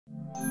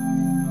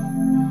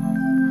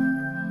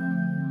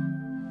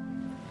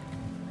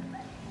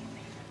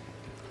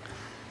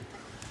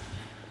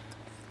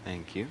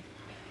Thank you.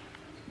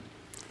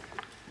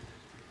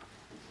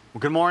 Well,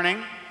 good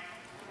morning.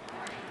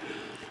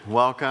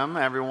 Welcome,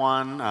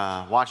 everyone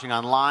watching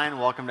online.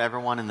 Welcome to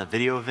everyone in the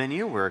video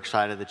venue. We're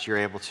excited that you're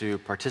able to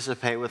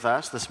participate with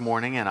us this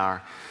morning in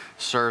our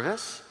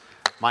service.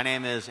 My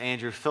name is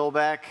Andrew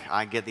Philbeck.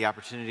 I get the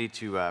opportunity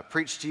to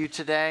preach to you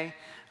today.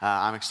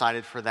 I'm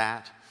excited for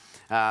that.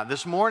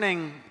 This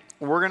morning,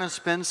 we're going to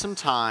spend some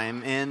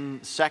time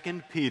in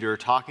 2 Peter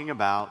talking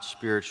about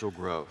spiritual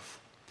growth.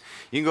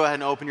 You can go ahead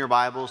and open your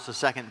Bibles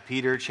to 2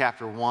 Peter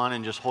chapter 1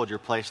 and just hold your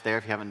place there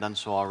if you haven't done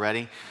so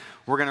already.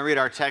 We're going to read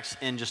our text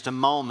in just a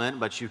moment,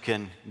 but you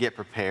can get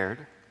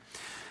prepared.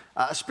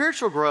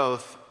 Spiritual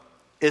growth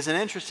is an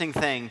interesting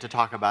thing to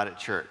talk about at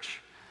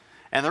church.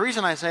 And the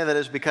reason I say that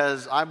is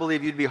because I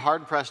believe you'd be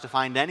hard-pressed to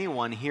find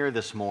anyone here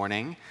this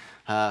morning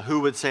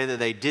who would say that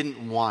they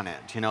didn't want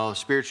it. You know,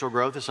 spiritual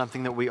growth is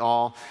something that we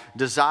all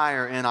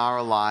desire in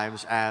our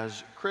lives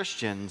as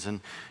Christians.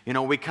 And, you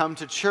know, we come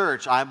to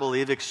church, I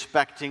believe,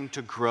 expecting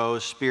to grow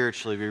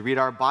spiritually. We read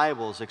our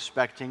Bibles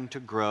expecting to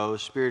grow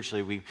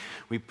spiritually.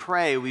 We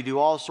pray, we do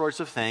all sorts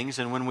of things.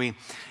 And when we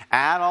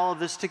add all of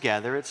this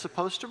together, it's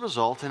supposed to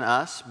result in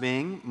us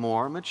being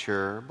more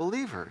mature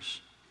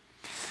believers.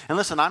 And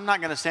listen, I'm not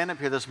going to stand up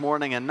here this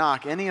morning and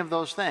knock any of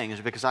those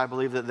things because I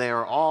believe that they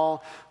are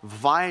all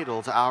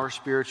vital to our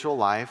spiritual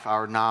life,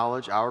 our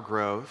knowledge, our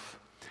growth.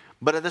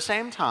 But at the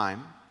same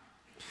time,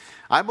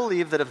 I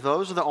believe that if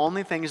those are the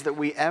only things that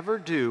we ever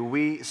do,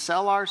 we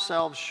sell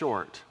ourselves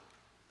short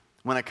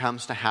when it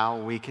comes to how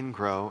we can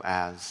grow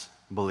as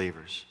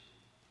believers.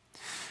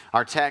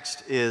 Our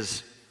text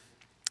is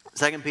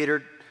 2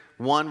 Peter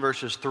 1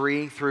 verses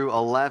 3 through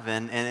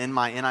 11, and in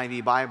my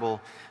NIV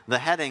Bible, the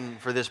heading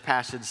for this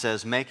passage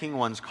says, Making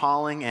One's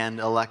Calling and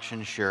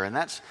Election Sure. And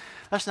that's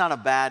not a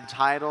bad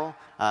title.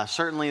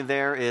 Certainly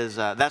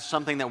that's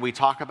something that we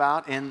talk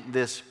about in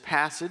this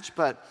passage,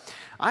 but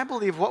I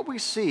believe what we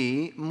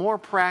see more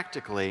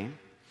practically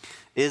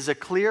is a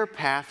clear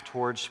path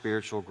towards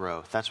spiritual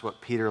growth. That's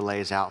what Peter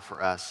lays out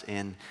for us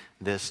in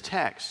this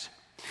text.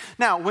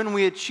 Now, when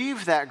we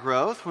achieve that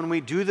growth, when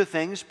we do the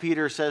things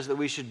Peter says that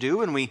we should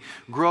do, and we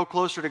grow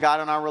closer to God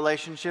in our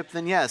relationship,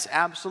 then yes,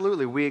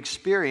 absolutely, we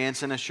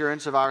experience an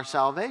assurance of our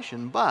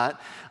salvation.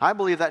 But I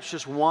believe that's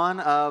just one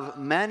of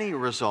many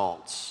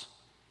results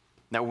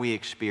that we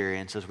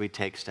experience as we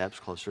take steps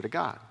closer to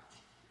God.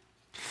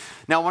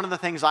 Now, one of the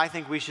things I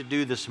think we should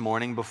do this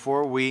morning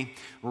before we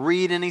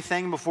read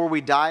anything, before we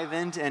dive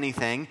into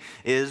anything,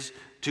 is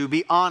to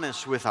be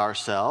honest with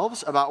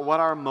ourselves about what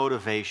our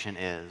motivation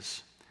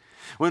is.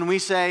 When we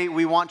say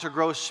we want to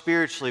grow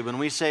spiritually, when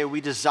we say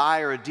we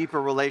desire a deeper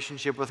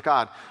relationship with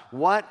God,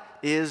 what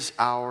is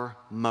our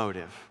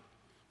motive?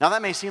 Now,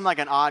 that may seem like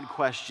an odd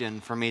question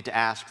for me to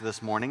ask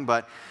this morning,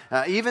 but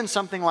even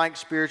something like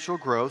spiritual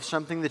growth,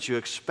 something that you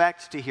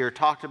expect to hear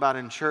talked about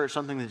in church,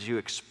 something that you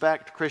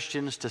expect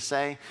Christians to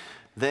say,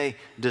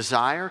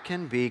 desire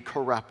can be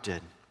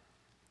corrupted.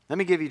 Let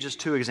me give you just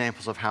two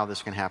examples of how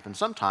this can happen.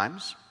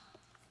 Sometimes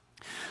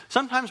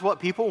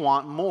what people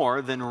want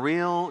more than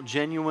real,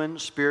 genuine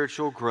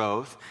spiritual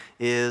growth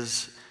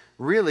is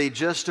really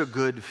just a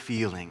good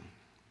feeling.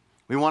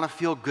 We want to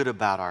feel good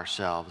about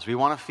ourselves. We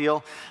want to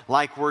feel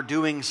like we're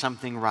doing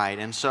something right.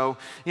 And so,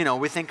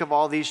 we think of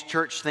all these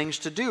church things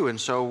to do. And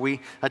so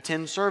we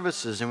attend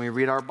services and we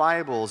read our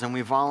Bibles and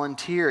we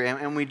volunteer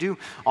and we do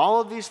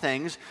all of these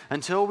things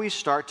until we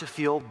start to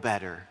feel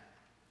better.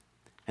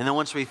 And then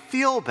once we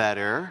feel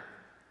better,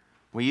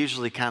 we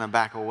usually kind of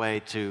back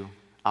away to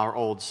our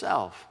old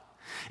self.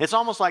 It's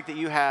almost like that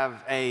you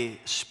have a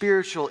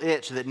spiritual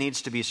itch that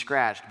needs to be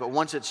scratched, but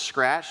once it's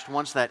scratched,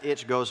 once that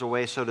itch goes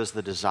away, so does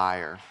the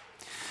desire.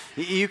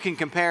 You can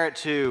compare it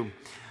to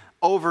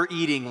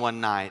overeating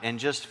one night and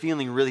just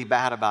feeling really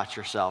bad about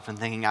yourself and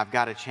thinking, I've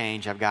got to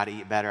change, I've got to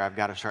eat better, I've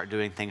got to start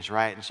doing things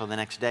right. And so the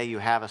next day you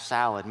have a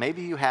salad.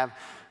 Maybe you have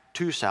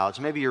 2 salads.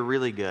 Maybe you're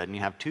really good and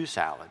you have 2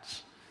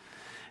 salads.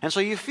 And so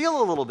you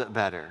feel a little bit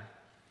better.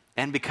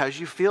 And because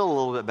you feel a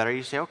little bit better,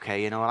 you say,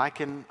 okay, you know what, I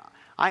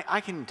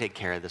can take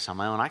care of this on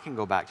my own. I can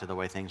go back to the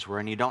way things were.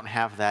 And you don't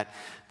have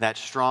that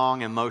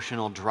strong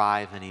emotional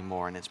drive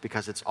anymore. And it's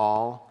because it's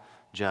all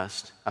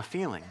just a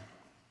feeling.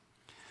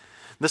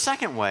 The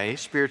second way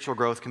spiritual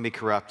growth can be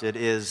corrupted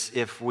is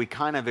if we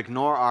kind of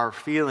ignore our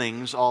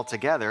feelings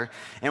altogether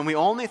and we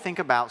only think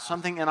about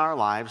something in our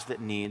lives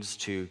that needs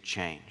to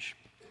change.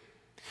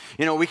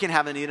 We can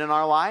have a need in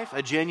our life,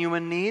 a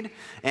genuine need,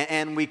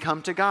 and we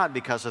come to God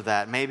because of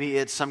that. Maybe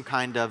it's some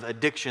kind of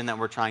addiction that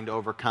we're trying to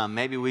overcome.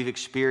 Maybe we've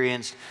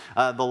experienced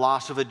the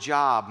loss of a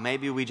job.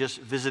 Maybe we just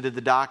visited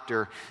the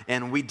doctor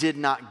and we did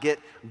not get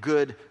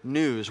good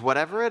news.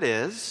 Whatever it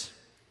is,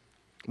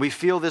 we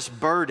feel this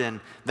burden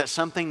that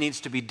something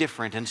needs to be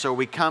different. And so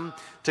we come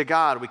to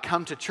God, we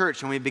come to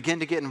church, and we begin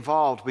to get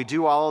involved. We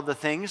do all of the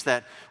things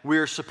that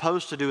we're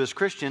supposed to do as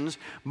Christians,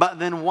 but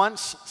then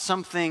once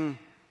something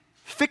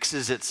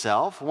fixes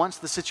itself, once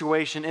the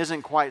situation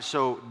isn't quite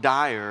so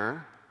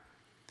dire,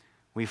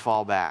 we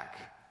fall back.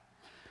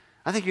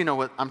 I think you know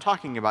what I'm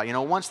talking about.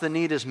 Once the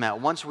need is met,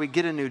 once we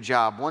get a new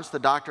job, once the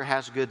doctor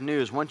has good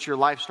news, once your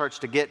life starts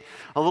to get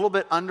a little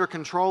bit under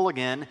control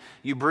again,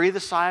 you breathe a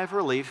sigh of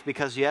relief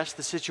because, yes,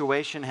 the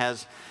situation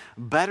has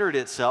bettered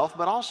itself,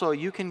 but also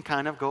you can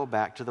kind of go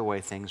back to the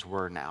way things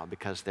were now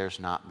because there's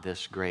not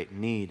this great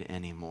need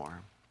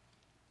anymore.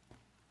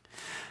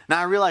 Now,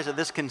 I realize that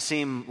this can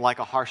seem like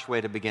a harsh way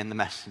to begin the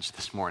message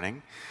this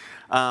morning,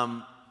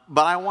 but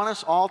I want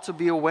us all to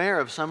be aware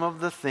of some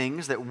of the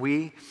things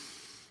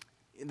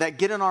that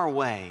get in our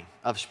way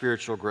of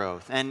spiritual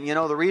growth. And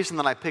the reason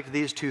that I picked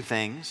these two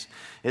things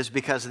is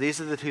because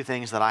these are the two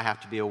things that I have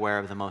to be aware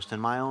of the most in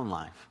my own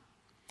life.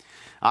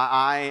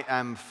 I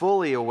am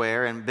fully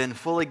aware and been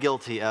fully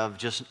guilty of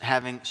just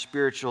having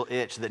spiritual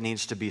itch that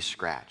needs to be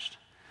scratched.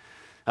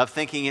 Of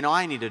thinking,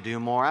 I need to do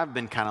more. I've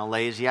been kind of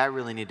lazy. I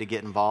really need to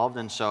get involved.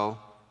 And so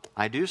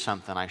I do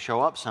something. I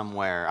show up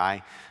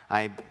somewhere.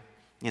 You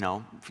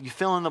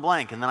fill in the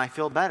blank and then I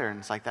feel better. And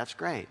it's like, that's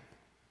great.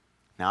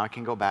 Now I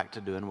can go back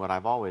to doing what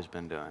I've always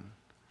been doing.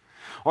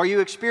 Or you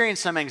experience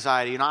some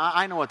anxiety.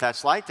 I know what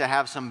that's like, to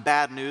have some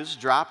bad news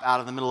drop out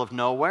of the middle of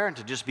nowhere and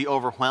to just be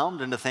overwhelmed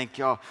and to think,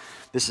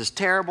 this is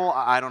terrible.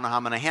 I don't know how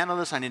I'm going to handle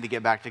this. I need to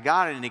get back to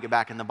God. I need to get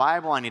back in the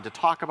Bible. I need to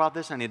talk about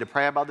this. I need to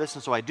pray about this.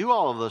 And so I do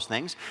all of those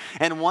things.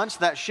 And once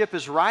that ship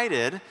is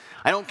righted,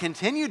 I don't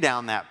continue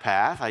down that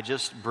path. I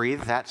just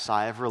breathe that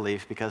sigh of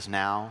relief because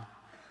now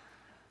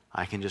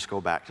I can just go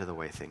back to the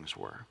way things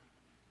were.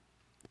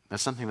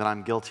 That's something that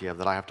I'm guilty of,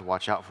 that I have to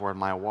watch out for in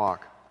my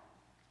walk.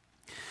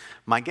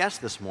 My guess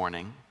this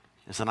morning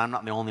is that I'm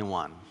not the only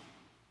one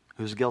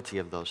who's guilty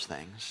of those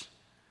things.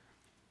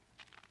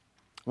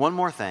 One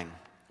more thing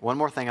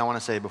I want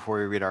to say before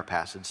we read our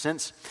passage.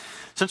 Since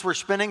we're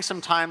spending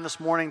some time this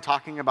morning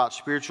talking about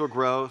spiritual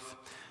growth,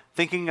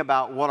 thinking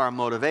about what our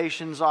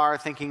motivations are,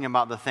 thinking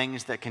about the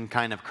things that can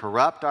kind of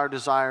corrupt our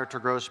desire to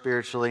grow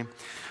spiritually,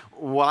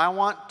 what I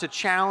want to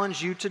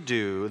challenge you to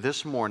do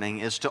this morning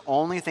is to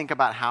only think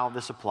about how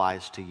this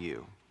applies to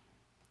you.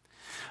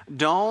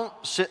 Don't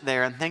sit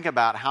there and think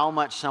about how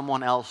much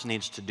someone else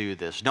needs to do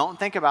this. Don't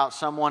think about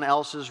someone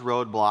else's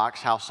roadblocks,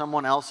 how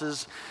someone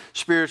else's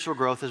spiritual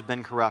growth has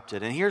been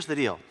corrupted. And here's the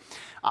deal.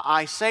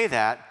 I say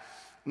that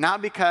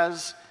not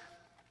because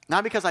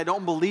I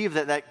don't believe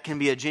that can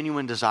be a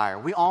genuine desire.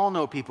 We all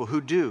know people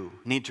who do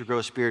need to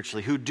grow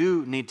spiritually, who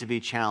do need to be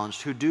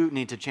challenged, who do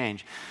need to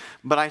change.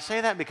 But I say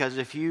that because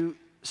if you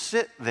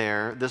sit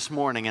there this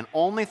morning and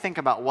only think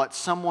about what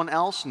someone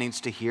else needs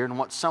to hear and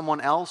what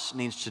someone else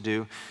needs to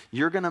do,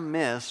 you're going to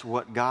miss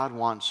what God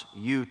wants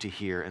you to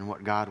hear and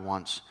what God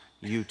wants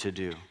you to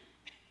do.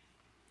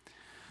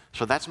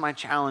 So that's my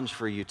challenge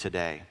for you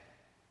today.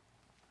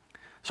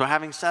 So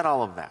having said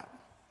all of that,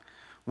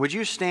 would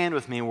you stand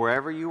with me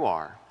wherever you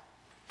are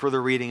for the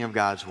reading of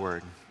God's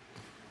Word?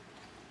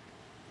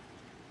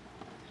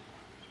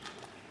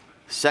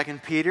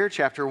 2 Peter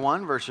chapter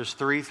 1, verses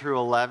 3 through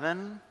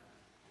 11.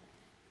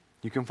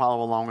 You can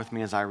follow along with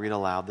me as I read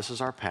aloud. This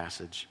is our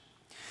passage.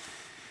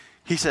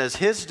 He says,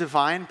 "His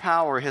divine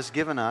power has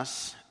given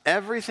us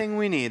everything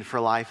we need for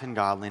life and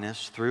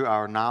godliness through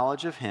our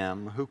knowledge of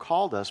Him who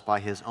called us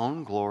by His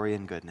own glory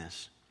and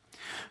goodness.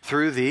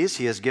 Through these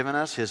He has given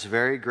us His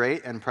very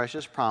great and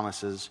precious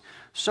promises,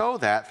 so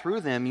that through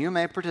them you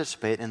may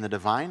participate in the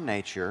divine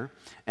nature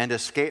and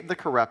escape the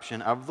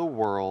corruption of the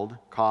world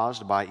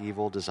caused by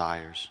evil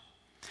desires.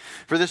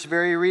 For this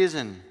very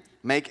reason,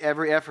 make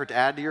every effort to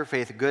add to your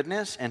faith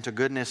goodness, and to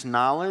goodness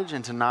knowledge,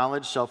 and to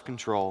knowledge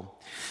self-control,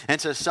 and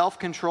to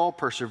self-control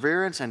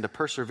perseverance, and to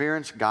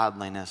perseverance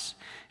godliness,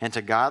 and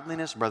to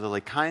godliness brotherly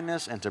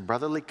kindness, and to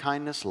brotherly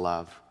kindness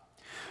love.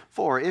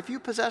 For if you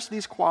possess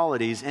these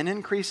qualities in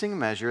increasing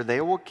measure, they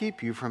will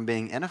keep you from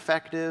being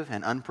ineffective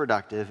and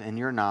unproductive in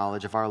your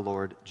knowledge of our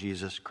Lord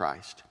Jesus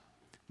Christ.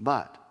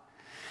 But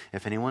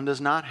if anyone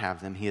does not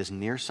have them, he is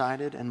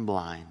nearsighted and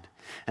blind,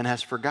 and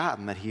has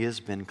forgotten that he has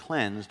been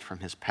cleansed from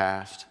his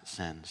past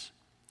sins.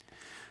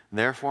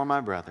 Therefore,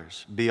 my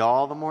brothers, be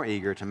all the more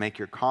eager to make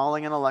your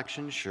calling and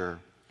election sure.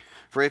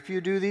 For if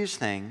you do these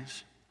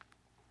things,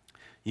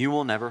 you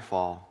will never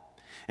fall,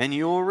 and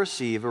you will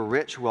receive a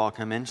rich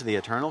welcome into the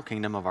eternal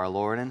kingdom of our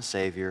Lord and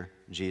Savior,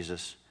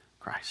 Jesus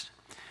Christ."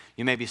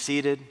 You may be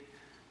seated.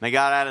 May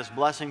God add His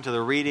blessing to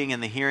the reading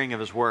and the hearing of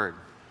His word.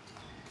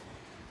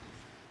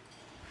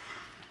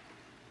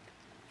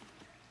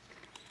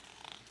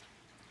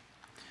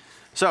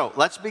 So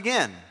let's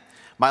begin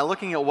by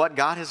looking at what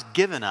God has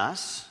given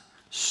us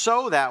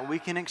so that we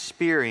can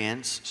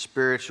experience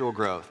spiritual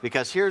growth.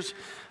 Because here's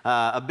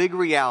a big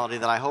reality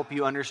that I hope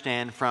you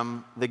understand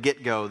from the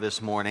get-go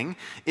this morning.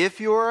 If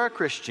you're a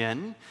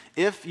Christian,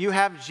 if you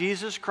have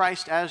Jesus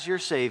Christ as your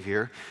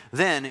Savior,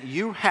 then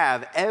you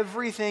have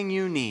everything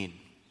you need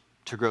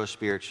to grow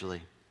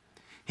spiritually.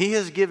 He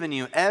has given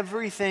you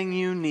everything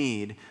you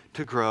need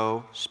to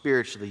grow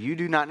spiritually. You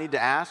do not need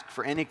to ask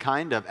for any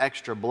kind of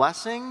extra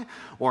blessing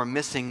or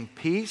missing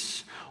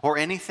piece or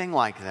anything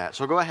like that.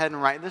 So go ahead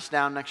and write this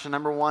down next to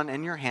number 1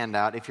 in your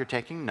handout. If you're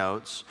taking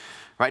notes,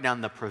 write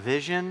down the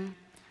provision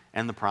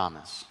and the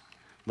promise.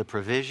 The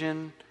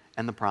provision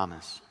and the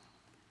promise.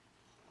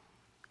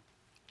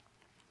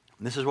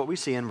 This is what we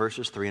see in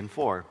verses 3 and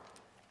 4.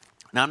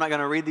 Now, I'm not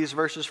going to read these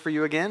verses for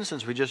you again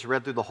since we just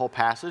read through the whole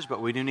passage,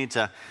 but we do need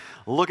to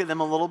look at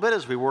them a little bit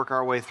as we work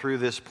our way through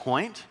this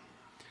point.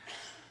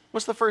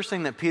 What's the first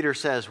thing that Peter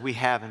says we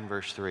have in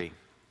verse 3?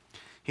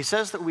 He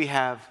says that we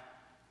have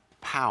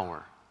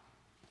power.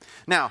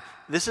 Now,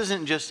 this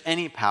isn't just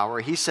any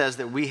power. He says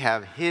that we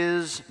have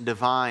His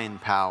divine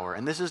power.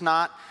 And this is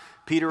not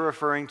Peter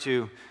referring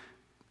to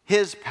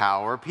his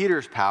power,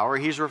 Peter's power.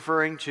 He's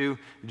referring to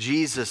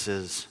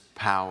Jesus'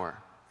 power.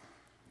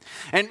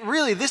 And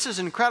really, this is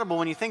incredible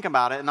when you think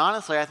about it. And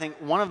honestly, I think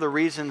one of the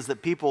reasons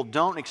that people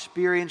don't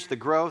experience the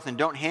growth and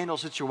don't handle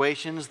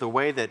situations the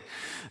way that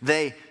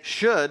they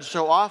should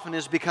so often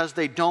is because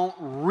they don't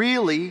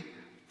really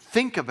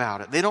think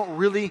about it. They don't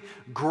really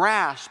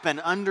grasp and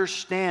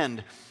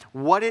understand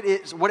what it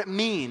is, what it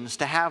means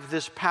to have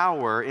this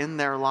power in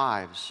their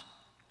lives.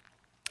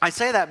 I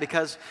say that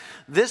because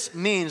this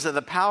means that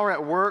the power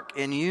at work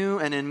in you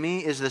and in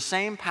me is the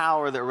same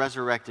power that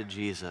resurrected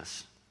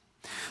Jesus.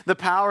 The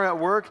power at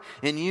work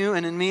in you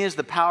and in me is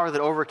the power that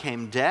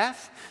overcame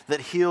death, that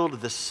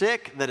healed the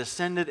sick, that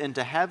ascended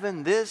into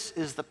heaven. This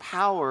is the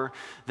power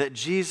that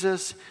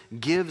Jesus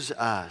gives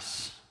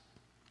us.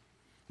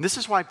 This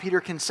is why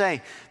Peter can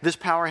say this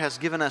power has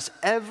given us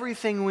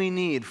everything we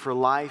need for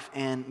life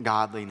and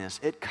godliness.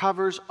 It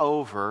covers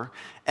over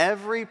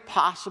every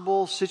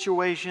possible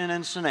situation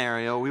and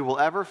scenario we will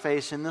ever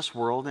face in this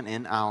world and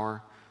in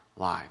our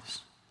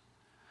lives.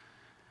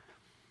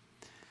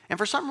 And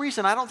for some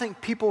reason, I don't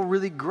think people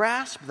really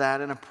grasp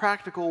that in a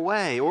practical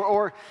way.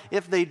 Or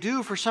if they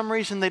do, for some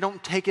reason, they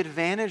don't take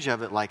advantage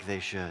of it like they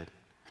should.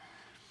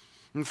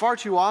 And far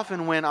too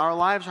often when our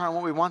lives aren't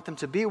what we want them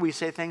to be, we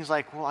say things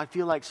like, well, I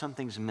feel like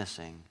something's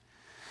missing.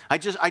 I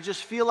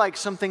just feel like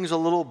something's a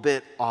little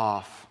bit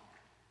off.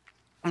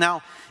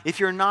 Now, if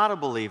you're not a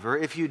believer,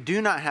 if you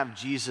do not have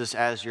Jesus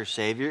as your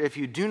Savior, if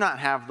you do not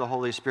have the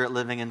Holy Spirit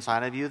living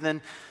inside of you,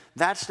 then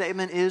that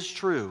statement is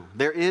true.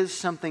 There is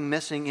something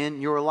missing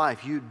in your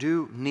life. You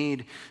do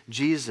need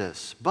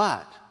Jesus.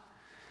 But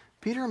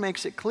Peter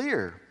makes it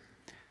clear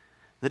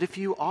that if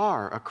you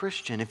are a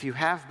Christian, if you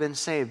have been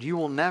saved, you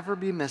will never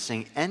be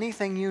missing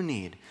anything you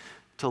need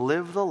to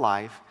live the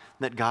life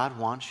that God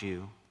wants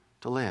you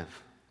to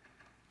live.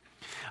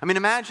 I mean,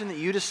 imagine that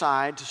you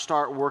decide to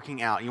start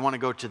working out. You want to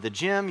go to the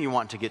gym, you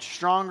want to get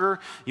stronger,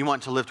 you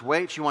want to lift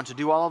weights, you want to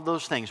do all of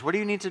those things. What do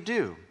you need to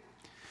do?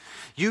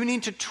 You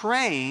need to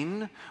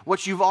train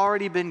what you've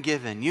already been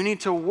given. You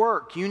need to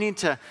work. You need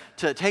to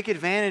take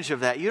advantage of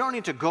that. You don't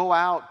need to go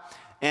out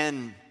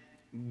and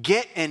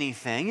get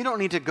anything. You don't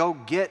need to go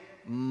get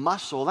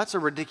muscle. That's a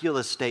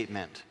ridiculous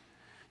statement.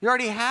 You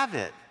already have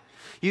it.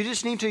 You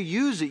just need to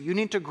use it. You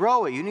need to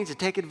grow it. You need to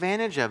take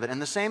advantage of it.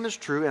 And the same is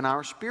true in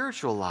our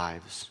spiritual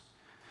lives.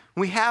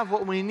 We have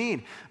what we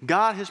need.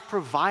 God has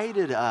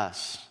provided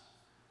us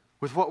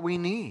with what we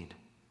need.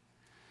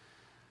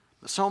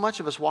 So much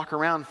of us walk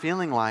around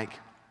feeling like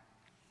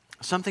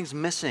something's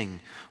missing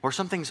or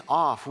something's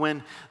off,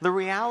 when the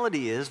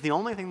reality is the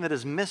only thing that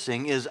is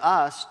missing is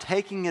us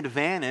taking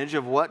advantage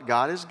of what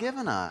God has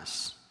given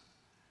us.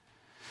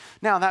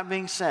 Now, that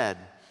being said,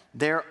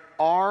 there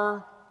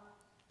are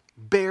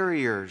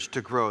barriers to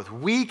growth.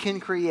 We can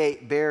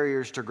create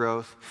barriers to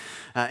growth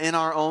in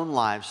our own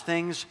lives,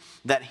 things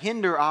that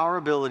hinder our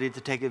ability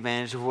to take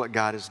advantage of what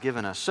God has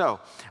given us. So,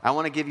 I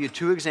want to give you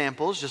two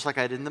examples, just like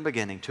I did in the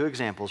beginning, two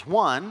examples.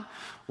 One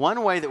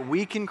way that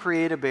we can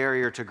create a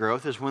barrier to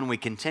growth is when we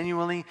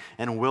continually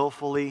and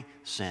willfully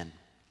sin.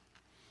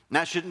 And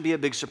that shouldn't be a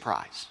big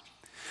surprise.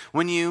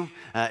 When you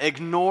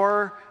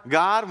ignore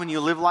God, when you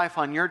live life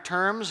on your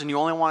terms and you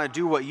only want to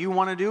do what you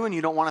want to do and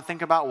you don't want to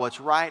think about what's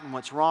right and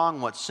what's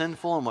wrong, what's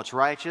sinful and what's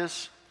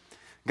righteous,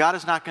 God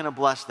is not going to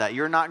bless that.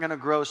 You're not going to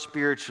grow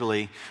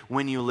spiritually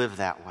when you live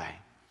that way.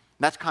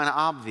 That's kind of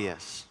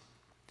obvious.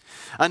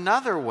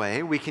 Another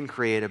way we can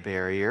create a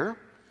barrier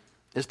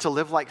is to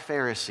live like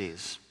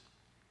Pharisees.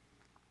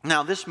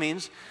 Now, this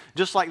means,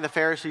 just like the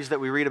Pharisees that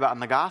we read about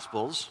in the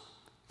Gospels,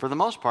 for the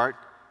most part,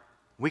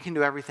 we can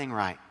do everything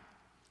right.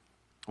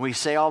 We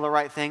say all the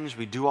right things,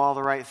 we do all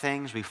the right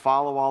things, we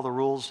follow all the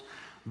rules,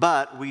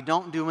 but we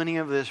don't do any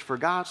of this for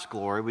God's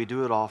glory. We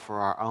do it all for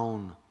our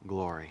own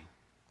glory.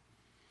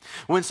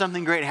 When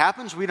something great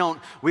happens, we don't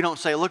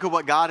say, look at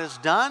what God has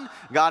done.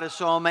 God is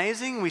so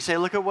amazing. We say,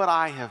 look at what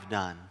I have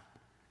done.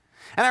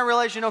 And I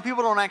realize,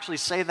 people don't actually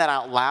say that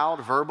out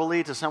loud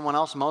verbally to someone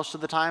else most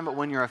of the time, but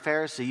when you're a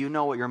Pharisee, you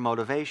know what your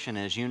motivation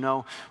is. You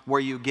know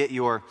where you get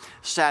your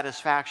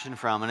satisfaction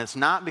from. And it's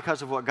not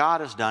because of what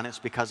God has done, it's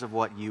because of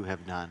what you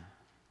have done.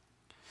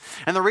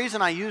 And the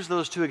reason I use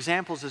those two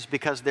examples is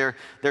because they're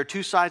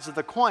two sides of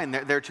the coin.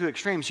 They're two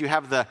extremes. You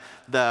have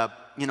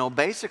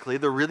basically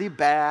the really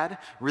bad,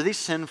 really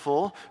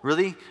sinful,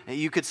 really,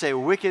 you could say,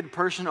 wicked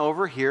person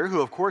over here who,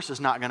 of course,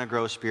 is not going to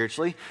grow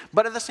spiritually.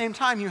 But at the same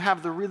time, you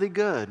have the really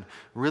good,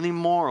 really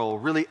moral,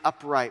 really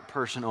upright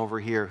person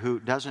over here who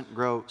doesn't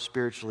grow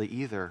spiritually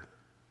either.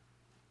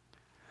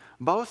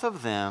 Both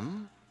of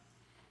them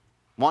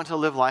want to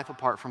live life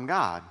apart from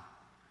God.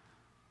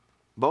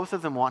 Both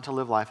of them want to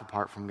live life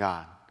apart from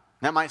God.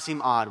 That might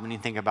seem odd when you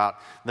think about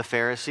the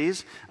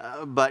Pharisees,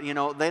 but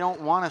they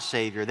don't want a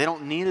Savior. They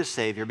don't need a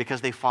Savior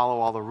because they follow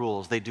all the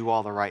rules. They do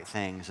all the right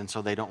things, and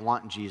so they don't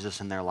want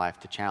Jesus in their life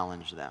to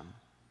challenge them.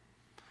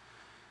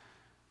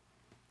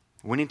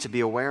 We need to be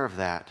aware of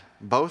that.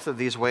 Both of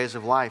these ways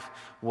of life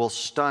will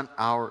stunt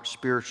our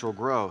spiritual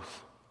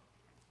growth.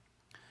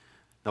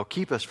 They'll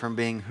keep us from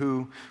being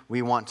who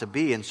we want to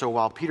be. And so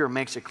while Peter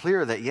makes it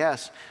clear that,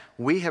 yes,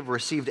 we have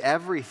received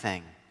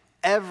everything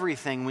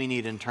we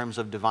need in terms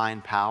of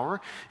divine power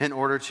in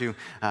order to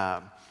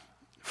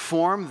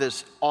form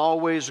this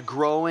always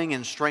growing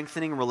and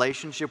strengthening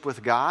relationship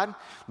with God,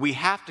 we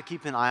have to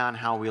keep an eye on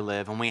how we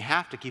live, and we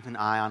have to keep an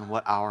eye on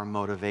what our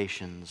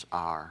motivations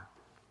are.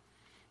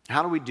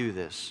 How do we do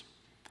this?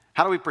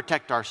 How do we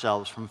protect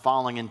ourselves from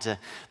falling into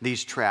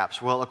these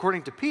traps? Well,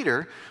 according to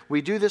Peter,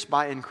 we do this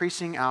by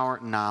increasing our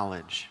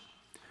knowledge.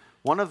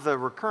 One of the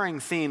recurring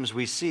themes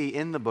we see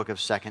in the book of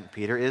 2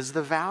 Peter is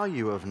the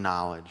value of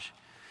knowledge.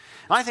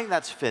 And I think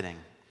that's fitting.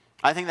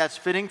 I think that's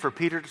fitting for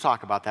Peter to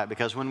talk about that,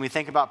 because when we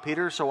think about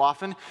Peter, so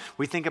often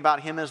we think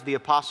about him as the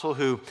apostle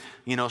who,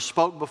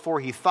 spoke before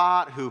he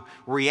thought, who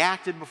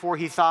reacted before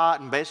he thought,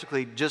 and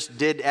basically just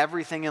did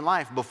everything in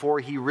life before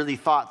he really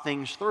thought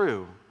things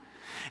through.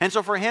 And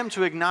so for him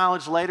to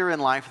acknowledge later in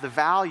life the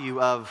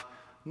value of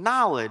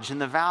knowledge and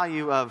the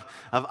value of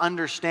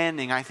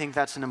understanding, I think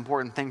that's an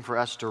important thing for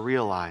us to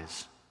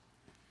realize.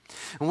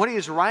 And what he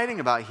is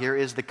writing about here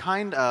is the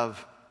kind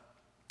of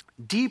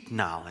deep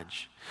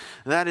knowledge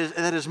that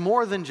is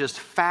more than just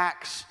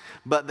facts,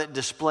 but that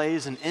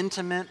displays an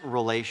intimate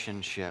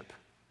relationship.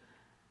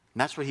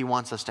 And that's what he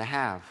wants us to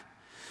have.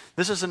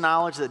 This is a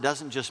knowledge that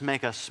doesn't just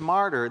make us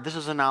smarter. This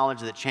is a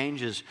knowledge that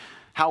changes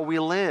how we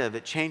live.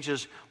 It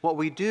changes what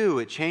we do.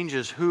 It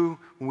changes who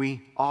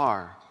we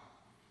are.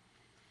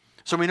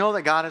 So we know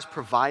that God has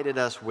provided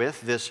us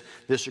with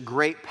this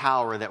great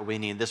power that we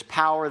need, this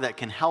power that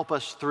can help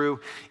us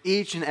through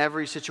each and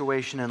every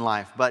situation in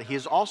life. But He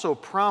has also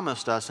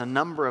promised us a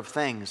number of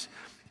things,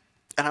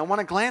 and I want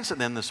to glance at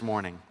them this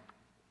morning.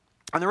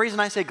 And the reason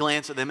I say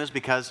glance at them is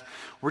because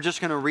we're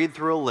just going to read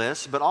through a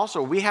list, but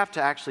also we have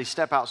to actually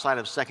step outside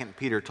of 2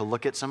 Peter to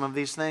look at some of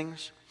these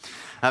things.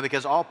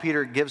 Because all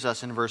Peter gives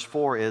us in verse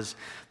 4 is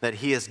that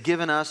he has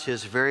given us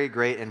his very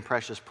great and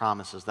precious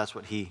promises. That's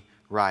what he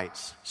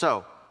writes.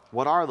 So,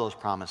 what are those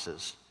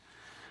promises?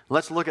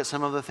 Let's look at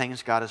some of the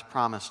things God has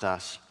promised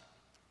us.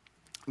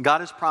 God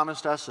has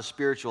promised us a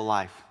spiritual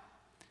life.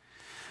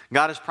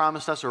 God has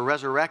promised us a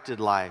resurrected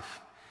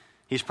life.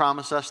 He's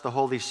promised us the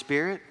Holy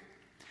Spirit.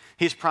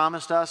 He's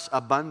promised us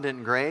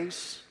abundant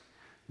grace,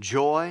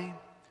 joy,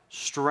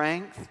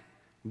 strength,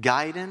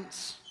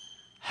 guidance,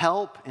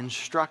 help,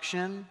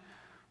 instruction,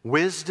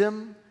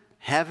 wisdom,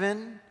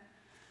 heaven,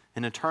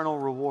 and eternal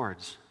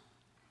rewards.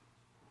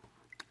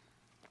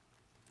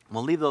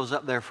 We'll leave those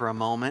up there for a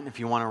moment. If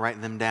you want to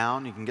write them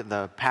down, you can get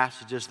the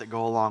passages that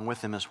go along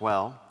with them as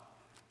well.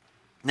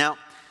 Now,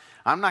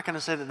 I'm not going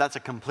to say that that's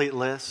a complete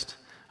list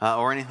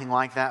or anything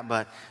like that,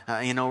 but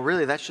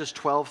really that's just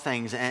 12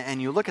 things.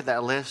 And you look at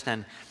that list,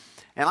 and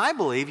I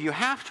believe you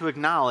have to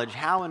acknowledge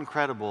how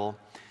incredible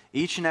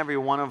each and every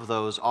one of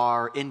those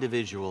are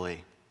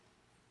individually,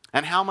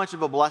 and how much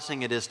of a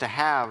blessing it is to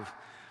have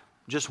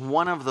just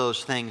one of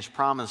those things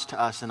promised to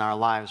us in our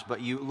lives.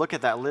 But you look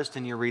at that list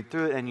and you read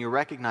through it and you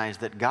recognize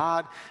that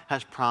God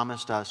has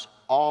promised us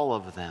all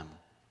of them.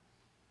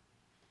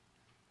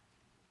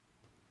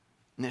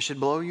 And it should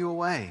blow you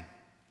away.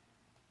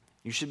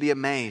 You should be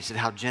amazed at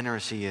how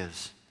generous He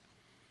is.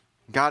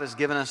 God has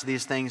given us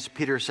these things,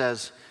 Peter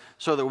says,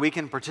 so that we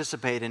can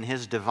participate in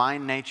His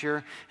divine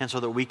nature and so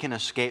that we can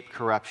escape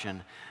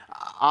corruption.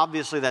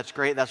 Obviously, that's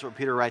great. That's what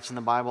Peter writes in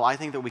the Bible. I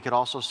think that we could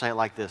also say it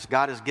like this: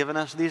 God has given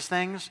us these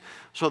things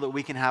so that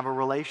we can have a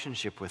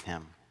relationship with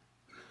Him.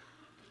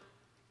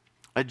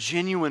 A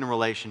genuine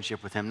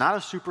relationship with Him, not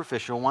a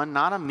superficial one,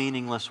 not a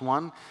meaningless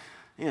one,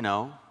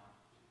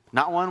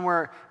 not one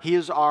where He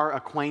is our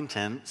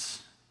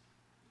acquaintance.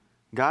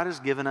 God has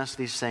given us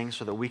these things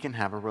so that we can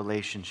have a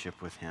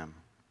relationship with Him.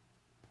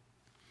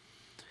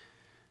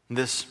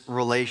 This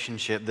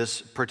relationship,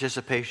 this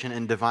participation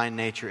in divine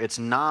nature, it's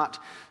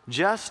not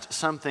just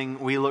something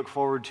we look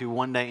forward to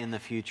one day in the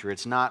future.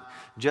 It's not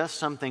just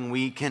something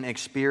we can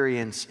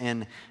experience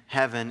in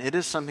heaven. It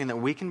is something that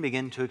we can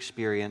begin to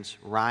experience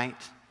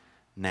right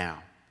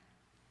now.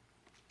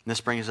 And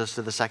this brings us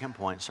to the second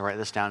point. So write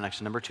this down next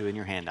to number 2 in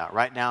your handout.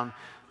 Write down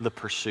the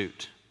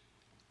pursuit.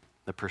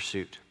 The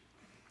pursuit.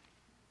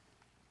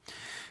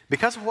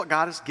 Because of what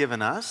God has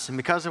given us and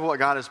because of what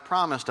God has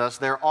promised us,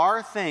 there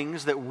are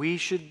things that we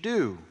should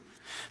do.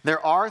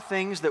 There are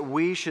things that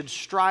we should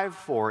strive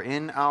for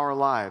in our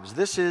lives.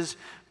 This is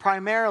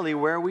primarily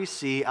where we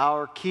see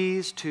our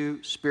keys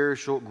to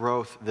spiritual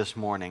growth this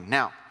morning.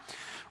 Now,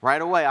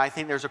 right away, I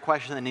think there's a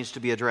question that needs to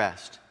be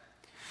addressed.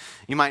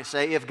 You might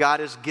say, if God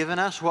has given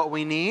us what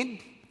we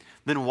need,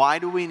 then why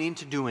do we need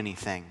to do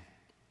anything?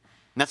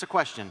 And that's a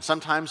question.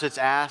 Sometimes it's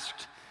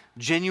asked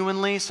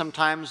genuinely,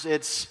 sometimes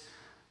it's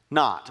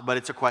not, but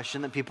it's a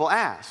question that people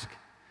ask.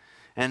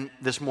 And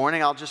this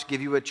morning, I'll just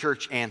give you a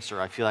church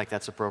answer. I feel like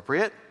that's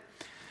appropriate.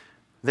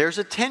 there's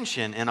a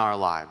tension in our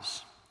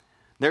lives.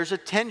 There's a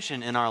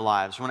tension in our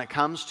lives when it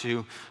comes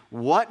to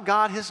what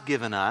God has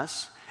given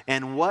us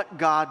and what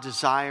God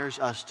desires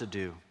us to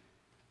do.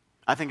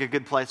 I think a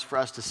good place for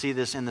us to see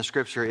this in the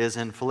Scripture is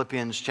in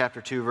Philippians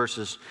chapter 2,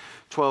 verses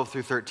 12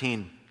 through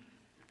 13.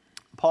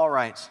 Paul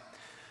writes,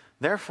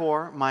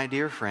 "Therefore, my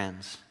dear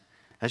friends,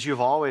 as you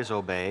have always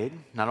obeyed,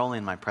 not only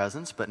in my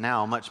presence, but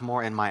now much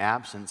more in my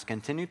absence,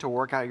 continue to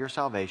work out your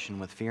salvation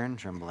with fear and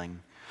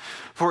trembling.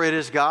 For it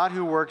is God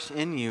who works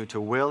in you to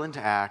will and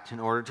to act in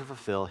order to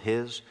fulfill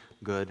His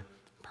good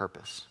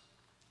purpose."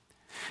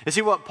 You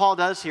see, what Paul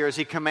does here is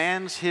he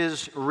commands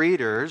his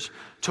readers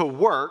to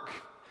work,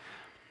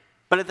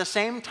 but at the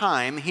same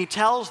time, he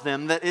tells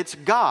them that it's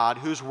God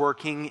who's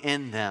working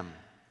in them.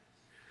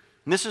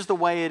 And this is the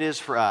way it is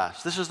for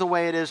us. This is the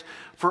way it is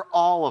for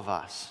all of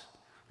us.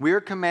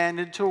 We're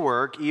commanded to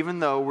work even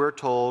though we're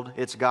told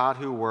it's God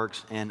who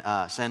works in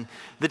us. And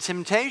the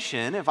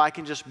temptation, if I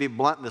can just be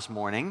blunt this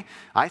morning,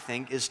 I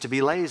think is to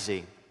be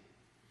lazy.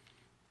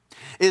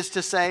 Is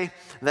to say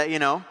that,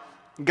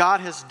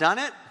 God has done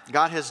it.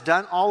 God has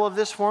done all of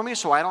this for me,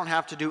 so I don't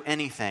have to do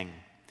anything.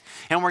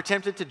 And we're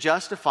tempted to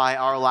justify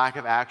our lack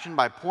of action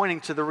by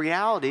pointing to the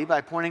reality,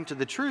 by pointing to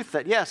the truth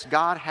that, yes,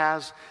 God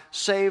has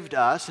saved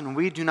us and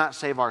we do not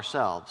save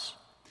ourselves.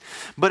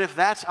 But if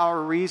that's our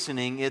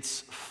reasoning,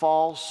 it's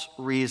false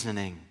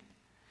reasoning.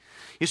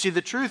 You see,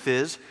 the truth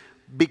is,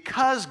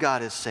 because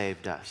God has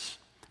saved us,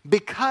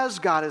 because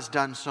God has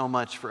done so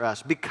much for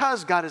us,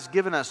 because God has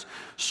given us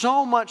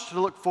so much to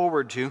look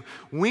forward to,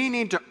 we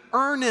need to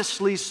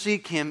earnestly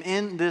seek Him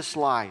in this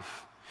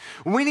life.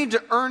 We need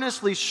to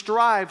earnestly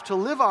strive to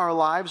live our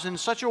lives in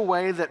such a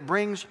way that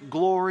brings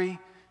glory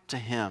to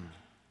Him.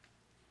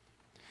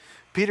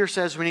 Peter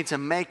says we need to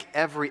make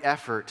every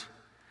effort.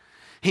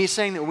 He's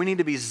saying that we need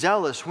to be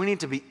zealous, we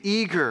need to be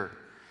eager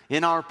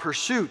in our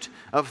pursuit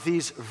of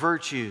these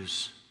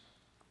virtues.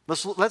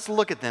 Let's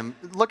look at them.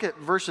 Look at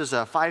verses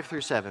 5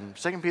 through 7.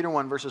 2 Peter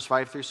 1, verses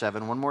 5 through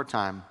 7, one more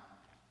time.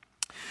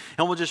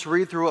 And we'll just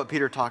read through what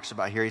Peter talks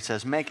about here. He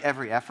says, "Make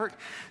every effort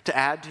to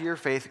add to your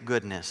faith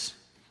goodness,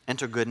 and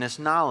to goodness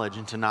knowledge,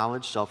 and to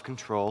knowledge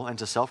self-control, and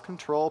to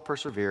self-control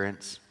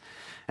perseverance,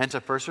 and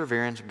to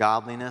perseverance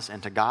godliness,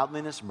 and to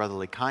godliness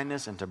brotherly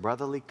kindness, and to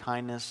brotherly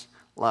kindness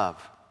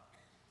love."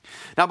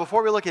 Now,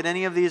 before we look at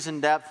any of these in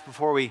depth,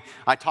 before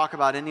I talk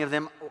about any of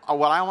them,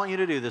 what I want you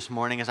to do this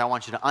morning is I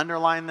want you to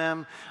underline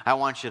them. I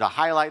want you to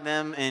highlight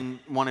them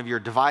in one of your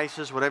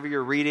devices, whatever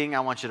you're reading.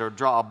 I want you to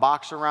draw a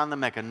box around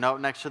them, make a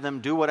note next to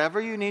them. Do whatever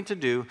you need to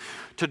do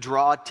to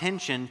draw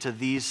attention to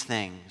these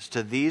things,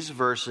 to these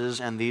verses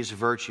and these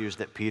virtues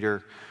that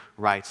Peter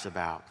writes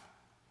about.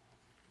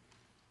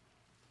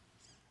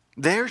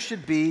 There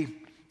should be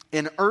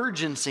an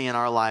urgency in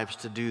our lives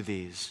to do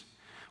these.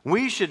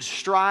 We should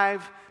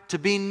strive to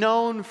be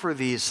known for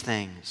these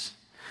things.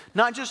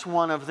 Not just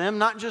one of them,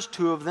 not just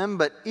two of them,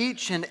 but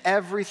each and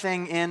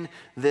everything in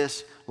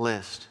this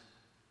list.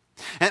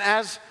 And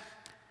as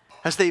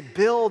they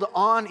build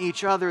on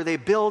each other, they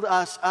build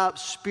us up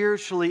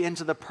spiritually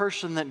into the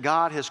person that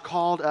God has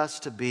called us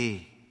to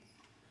be.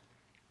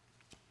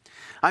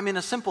 I mean,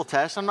 a simple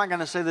test, I'm not going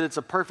to say that it's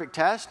a perfect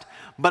test,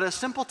 but a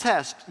simple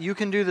test you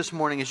can do this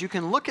morning is you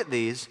can look at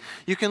these,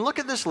 you can look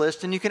at this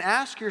list, and you can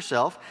ask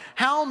yourself,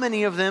 how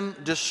many of them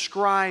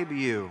describe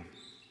you?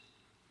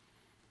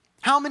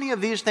 How many of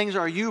these things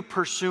are you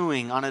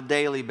pursuing on a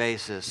daily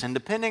basis? And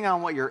depending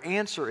on what your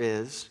answer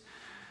is,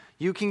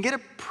 you can get a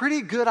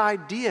pretty good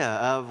idea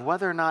of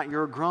whether or not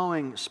you're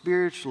growing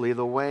spiritually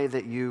the way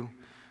that you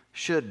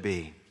should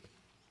be.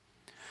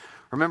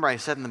 Remember, I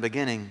said in the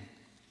beginning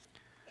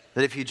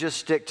that if you just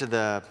stick to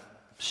the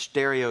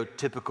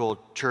stereotypical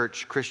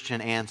church Christian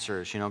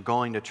answers,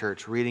 going to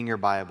church, reading your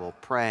Bible,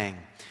 praying,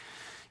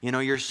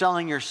 you're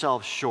selling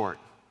yourself short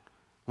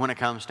when it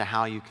comes to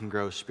how you can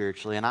grow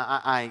spiritually.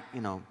 And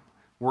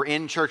we're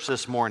in church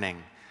this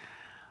morning.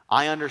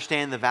 I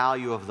understand the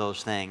value of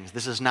those things.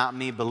 This is not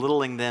me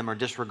belittling them or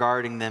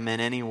disregarding them in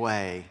any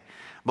way.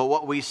 But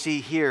what we see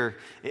here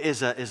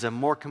is a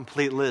more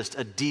complete list,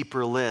 a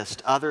deeper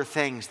list, other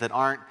things that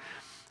aren't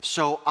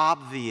so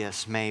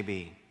obvious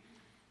maybe.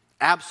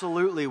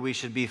 Absolutely, we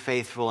should be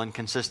faithful and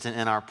consistent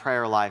in our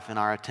prayer life, in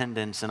our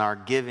attendance, in our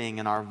giving,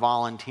 in our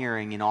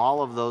volunteering,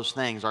 all of those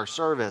things, our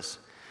service.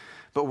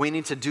 But we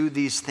need to do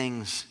these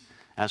things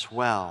as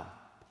well.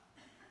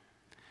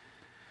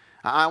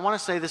 I want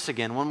to say this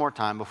again one more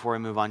time before we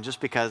move on,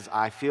 just because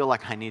I feel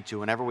like I need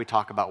to whenever we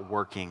talk about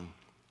working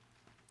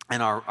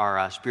in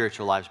our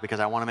spiritual lives,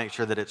 because I want to make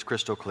sure that it's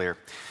crystal clear.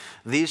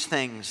 These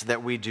things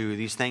that we do,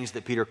 these things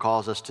that Peter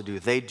calls us to do,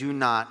 they do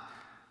not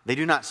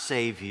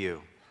save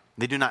you.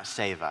 They do not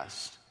save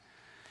us.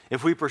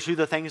 If we pursue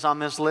the things on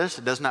this list,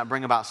 it does not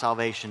bring about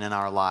salvation in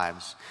our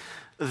lives.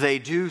 They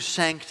do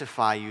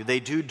sanctify you. They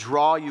do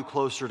draw you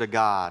closer to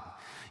God.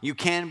 You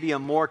can be a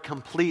more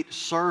complete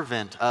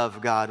servant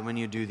of God when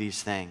you do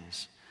these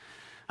things.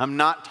 I'm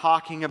not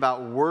talking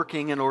about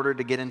working in order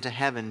to get into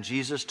heaven.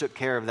 Jesus took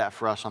care of that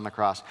for us on the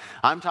cross.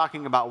 I'm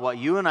talking about what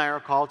you and I are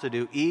called to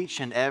do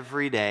each and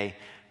every day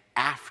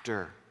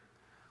after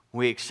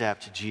we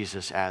accept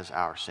Jesus as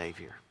our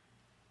Savior.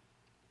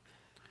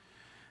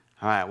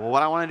 All right, well,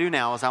 what I want to do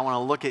now is I want to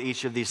look at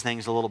each of these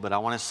things a little bit. I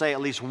want to say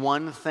at least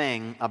one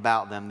thing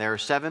about them. There are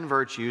 7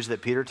 virtues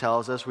that Peter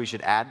tells us we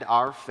should add to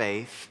our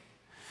faith.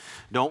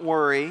 Don't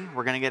worry,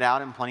 we're going to get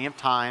out in plenty of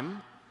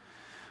time.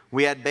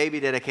 We had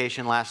baby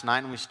dedication last night,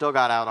 and we still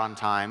got out on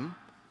time.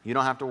 You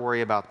don't have to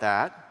worry about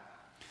that.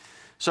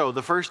 So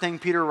the first thing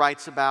Peter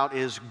writes about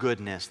is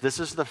goodness. This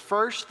is the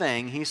first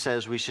thing he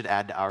says we should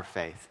add to our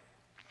faith.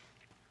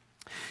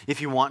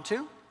 If you want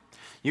to,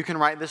 you can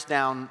write this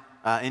down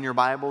in your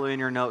Bible or in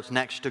your notes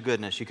next to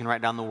goodness. You can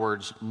write down the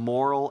words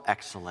moral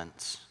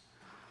excellence.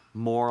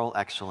 Moral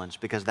excellence,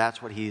 because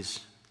that's what he's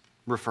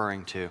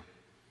referring to.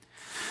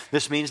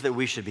 This means that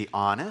we should be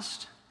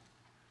honest.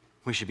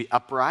 We should be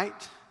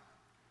upright.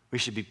 We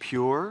should be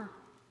pure.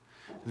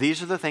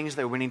 These are the things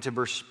that we need to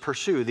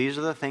pursue. These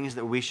are the things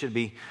that we should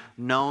be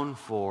known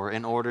for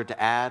in order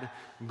to add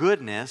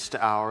goodness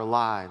to our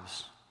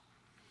lives.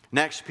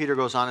 Next, Peter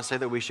goes on to say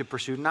that we should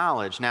pursue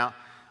knowledge. Now,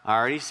 I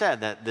already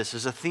said that this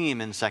is a theme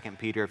in 2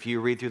 Peter. If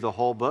you read through the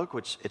whole book,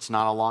 which it's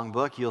not a long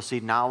book, you'll see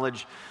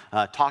knowledge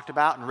talked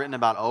about and written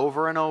about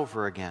over and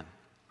over again.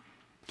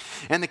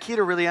 And the key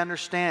to really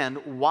understand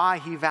why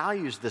he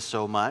values this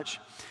so much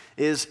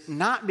is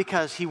not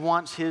because he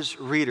wants his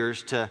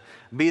readers to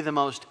be the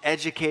most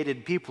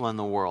educated people in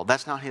the world.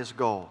 That's not his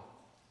goal.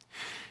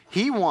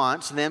 He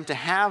wants them to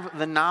have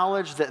the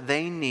knowledge that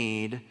they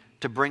need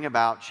to bring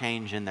about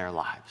change in their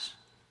lives.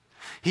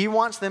 He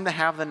wants them to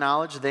have the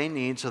knowledge they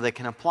need so they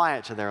can apply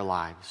it to their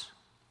lives.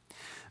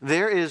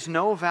 There is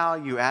no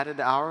value added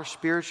to our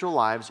spiritual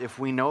lives if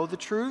we know the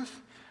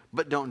truth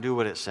but don't do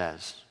what it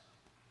says.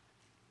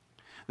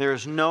 There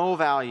is no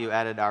value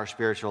added to our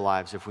spiritual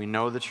lives if we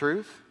know the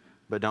truth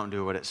but don't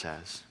do what it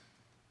says.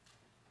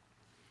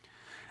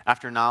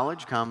 After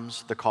knowledge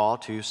comes the call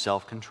to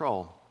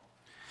self-control.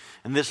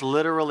 And this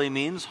literally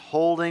means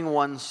holding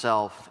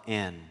oneself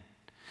in.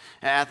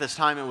 At this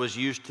time, it was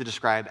used to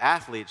describe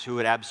athletes who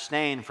would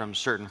abstain from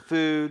certain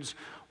foods,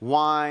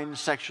 wine,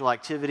 sexual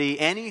activity,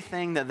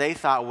 anything that they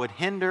thought would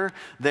hinder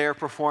their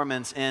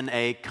performance in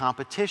a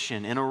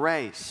competition, in a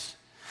race.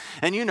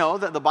 And you know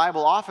that the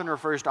Bible often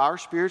refers to our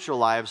spiritual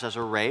lives as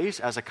a race,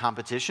 as a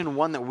competition,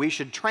 one that we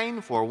should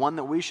train for, one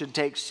that we should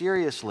take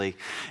seriously.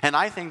 And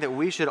I think that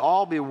we should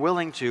all be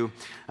willing to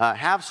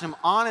have some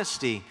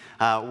honesty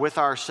with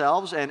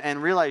ourselves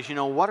and realize,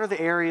 what are the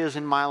areas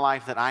in my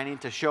life that I need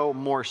to show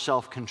more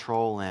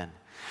self-control in?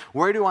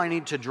 Where do I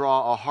need to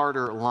draw a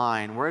harder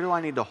line? Where do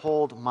I need to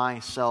hold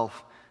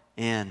myself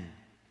in?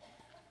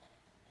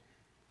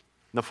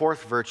 The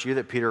fourth virtue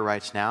that Peter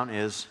writes down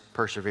is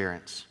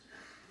perseverance.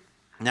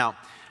 Now,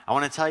 I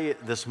want to tell you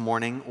this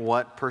morning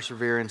what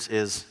perseverance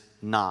is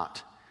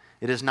not.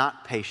 It is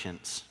not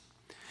patience.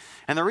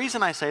 And the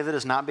reason I say that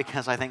is not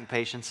because I think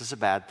patience is a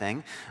bad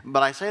thing,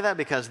 but I say that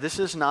because this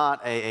is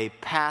not a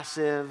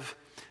passive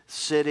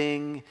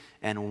sitting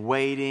and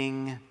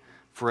waiting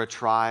for a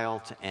trial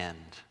to end.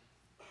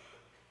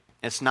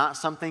 It's not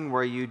something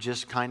where you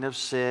just kind of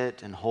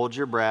sit and hold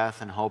your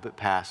breath and hope it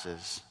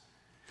passes.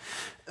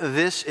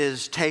 This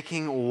is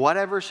taking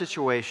whatever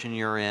situation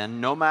you're in,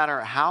 no matter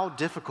how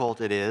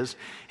difficult it is,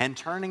 and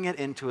turning it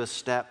into a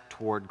step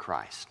toward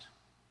Christ.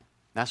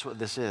 That's what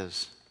this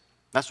is.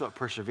 That's what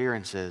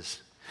perseverance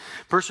is.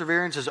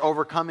 Perseverance is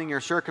overcoming your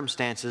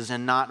circumstances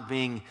and not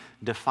being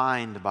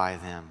defined by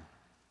them.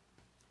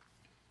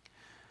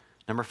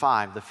 Number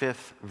 5, the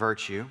fifth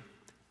virtue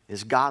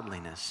is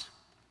godliness.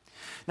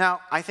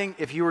 Now, I think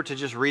if you were to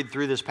just read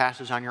through this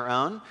passage on your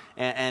own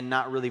and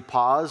not really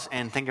pause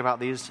and think about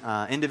these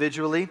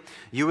individually,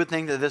 you would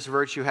think that this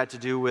virtue had to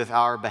do with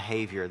our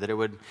behavior, that it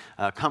would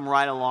come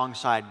right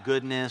alongside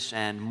goodness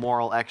and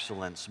moral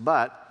excellence.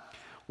 But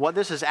what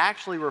this is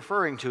actually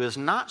referring to is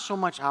not so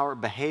much our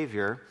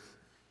behavior,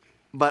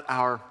 but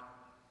our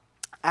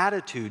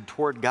attitude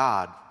toward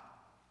God.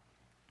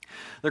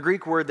 The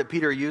Greek word that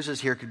Peter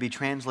uses here could be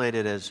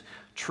translated as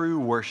true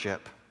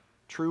worship.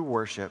 True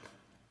worship.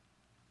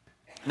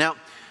 Now,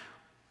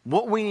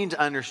 what we need to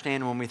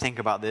understand when we think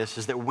about this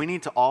is that we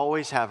need to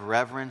always have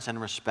reverence and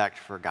respect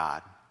for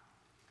God.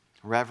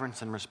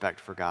 Reverence and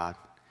respect for God.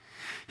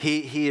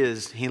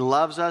 He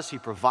loves us. He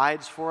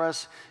provides for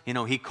us.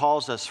 He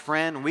calls us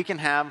friend. We can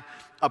have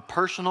a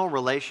personal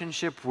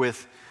relationship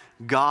with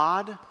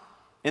God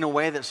in a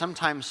way that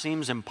sometimes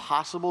seems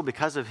impossible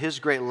because of His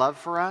great love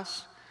for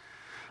us.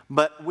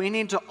 But we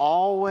need to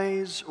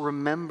always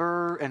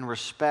remember and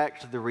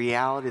respect the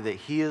reality that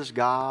He is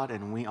God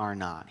and we are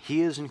not.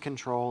 He is in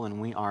control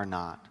and we are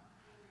not.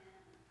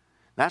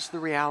 That's the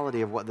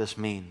reality of what this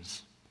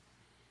means.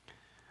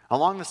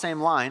 Along the same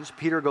lines,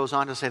 Peter goes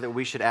on to say that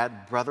we should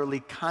add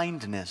brotherly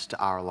kindness to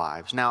our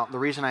lives. Now, the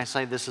reason I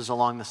say this is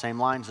along the same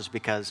lines is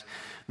because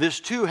this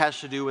too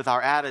has to do with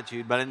our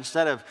attitude. But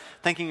instead of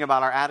thinking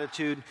about our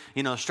attitude,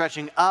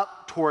 stretching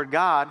up toward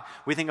God,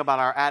 we think about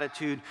our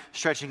attitude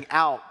stretching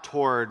out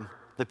toward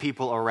the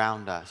people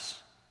around us.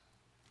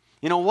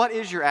 What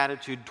is your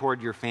attitude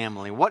toward your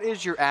family? What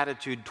is your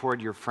attitude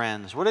toward your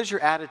friends? What is your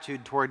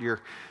attitude toward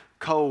your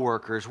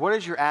co-workers? What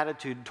is your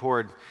attitude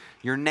toward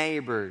your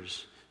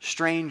neighbors,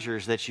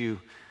 strangers that you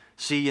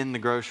see in the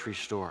grocery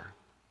store?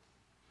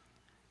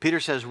 Peter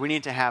says we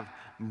need to have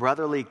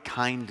brotherly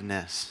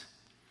kindness.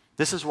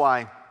 This is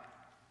why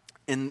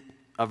in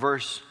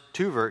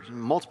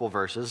multiple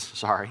verses,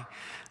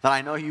 that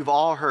I know you've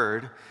all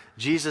heard,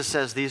 Jesus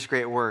says these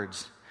great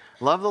words.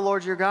 Love the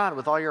Lord your God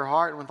with all your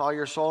heart and with all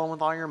your soul and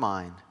with all your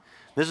mind.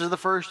 This is the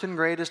first and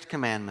greatest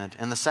commandment,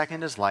 and the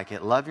second is like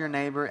it. Love your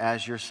neighbor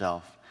as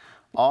yourself.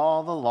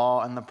 All the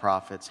law and the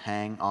prophets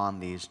hang on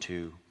these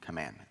two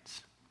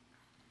commandments.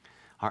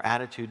 Our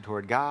attitude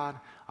toward God,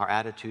 our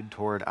attitude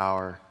toward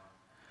our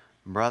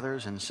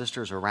brothers and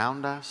sisters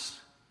around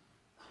us,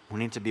 we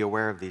need to be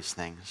aware of these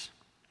things.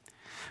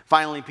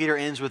 Finally, Peter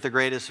ends with the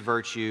greatest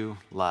virtue,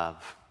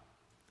 love.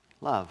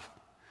 Love.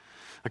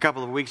 A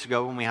couple of weeks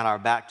ago when we had our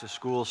back to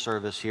school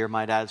service here,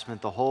 my dad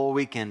spent the whole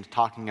weekend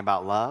talking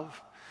about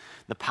love,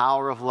 the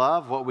power of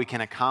love, what we can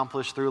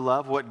accomplish through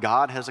love, what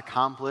God has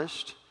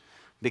accomplished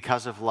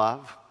because of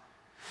love.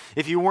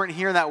 If you weren't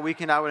here that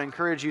weekend, I would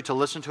encourage you to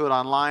listen to it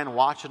online,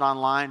 watch it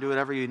online, do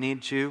whatever you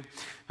need to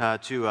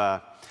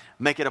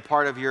make it a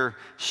part of your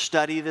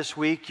study this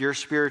week, your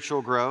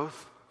spiritual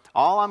growth.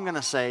 All I'm going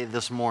to say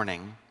this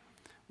morning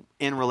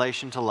in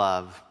relation to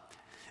love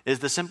is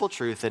the simple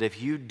truth that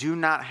if you do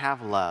not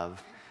have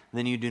love,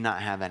 then you do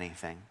not have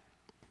anything.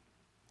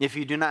 If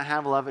you do not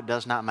have love, it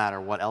does not matter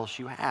what else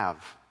you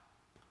have.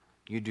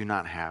 You do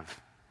not have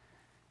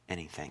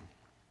anything.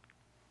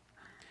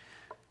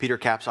 Peter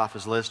caps off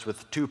his list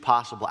with two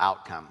possible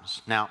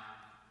outcomes. Now,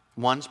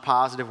 one's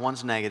positive,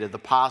 one's negative. The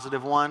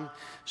positive one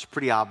is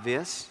pretty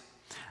obvious.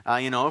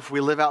 If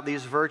we live out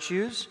these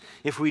virtues,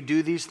 if we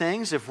do these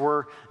things, if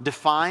we're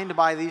defined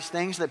by these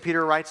things that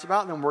Peter writes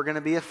about, then we're going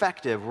to be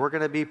effective. We're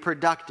going to be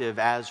productive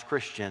as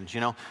Christians.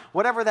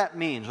 Whatever that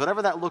means,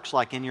 whatever that looks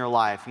like in your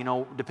life,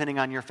 depending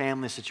on your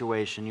family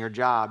situation, your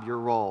job, your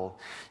role,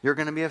 you're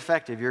going to be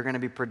effective. You're going to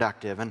be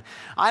productive. And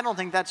I don't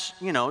think that's,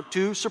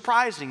 too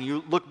surprising.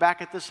 You look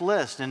back at this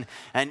list and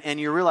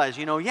you realize,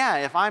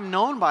 if I'm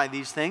known by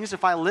these things,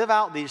 if I live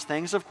out these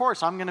things, of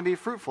course, I'm going to be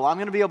fruitful. I'm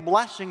going to be a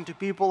blessing to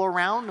people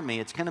around me.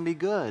 It's going to be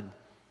good.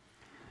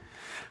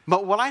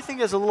 But what I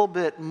think is a little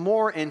bit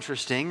more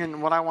interesting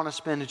and what I want to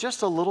spend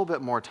just a little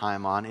bit more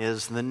time on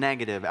is the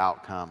negative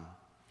outcome.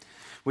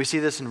 We see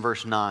this in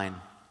verse 9.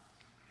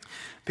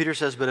 Peter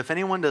says, "But if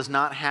anyone does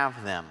not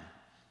have them,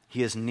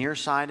 he is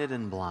nearsighted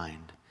and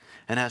blind,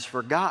 and has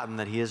forgotten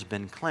that he has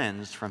been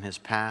cleansed from his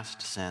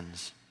past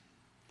sins."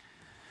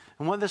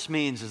 And what this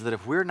means is that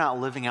if we're not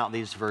living out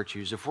these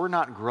virtues, if we're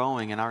not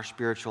growing in our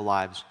spiritual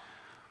lives,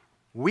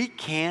 we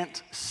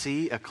can't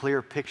see a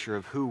clear picture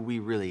of who we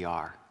really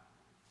are.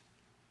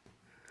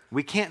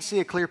 We can't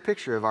see a clear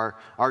picture of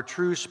our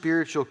true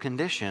spiritual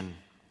condition.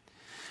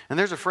 And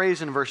there's a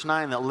phrase in verse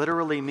 9 that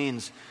literally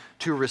means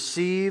to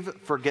receive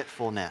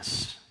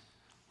forgetfulness.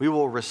 We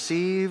will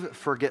receive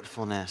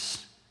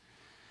forgetfulness.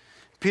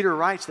 Peter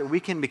writes that we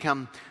can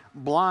become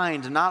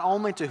blind not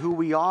only to who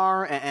we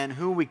are and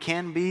who we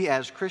can be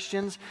as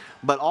Christians,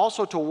 but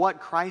also to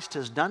what Christ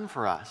has done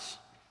for us.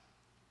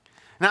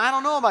 Now, I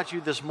don't know about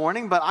you this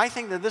morning, but I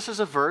think that this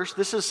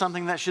is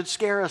something that should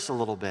scare us a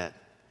little bit.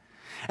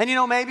 And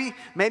maybe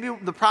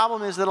the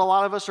problem is that a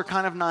lot of us are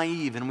kind of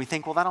naive and we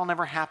think, well, that'll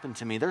never happen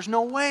to me. There's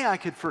no way I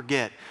could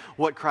forget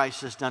what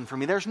Christ has done for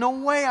me. There's no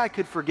way I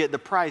could forget the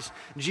price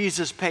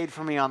Jesus paid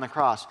for me on the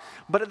cross.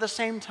 But at the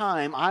same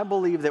time, I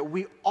believe that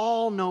we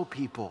all know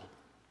people.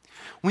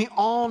 We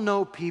all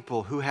know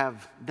people who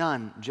have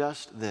done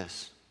just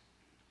this.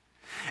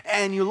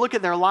 And you look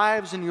at their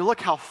lives and you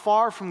look how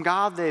far from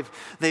God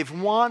they've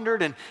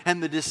wandered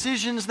and the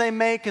decisions they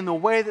make and the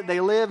way that they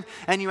live,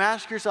 and you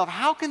ask yourself,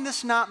 how can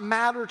this not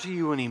matter to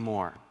you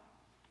anymore?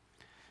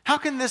 How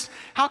can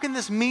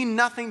this mean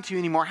nothing to you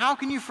anymore? How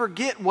can you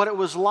forget what it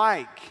was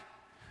like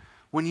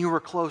when you were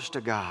close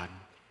to God?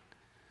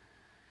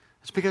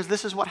 It's because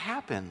this is what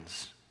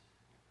happens.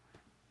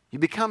 You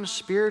become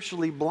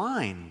spiritually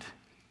blind.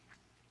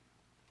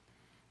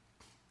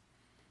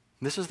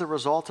 This is the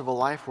result of a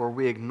life where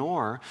we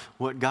ignore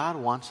what God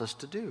wants us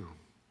to do.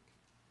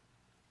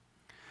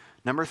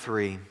 Number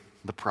 3,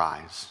 the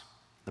prize.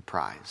 The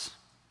prize.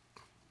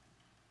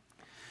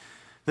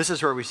 This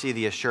is where we see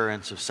the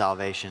assurance of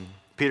salvation.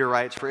 Peter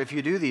writes, "For if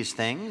you do these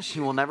things,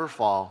 you will never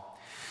fall,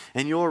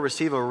 and you will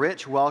receive a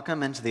rich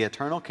welcome into the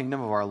eternal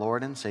kingdom of our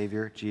Lord and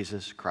Savior,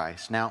 Jesus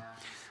Christ." Now,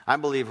 I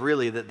believe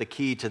really that the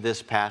key to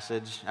this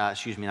passage,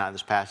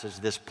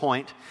 this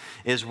point,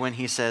 is when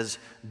he says,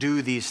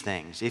 do these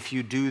things, if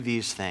you do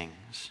these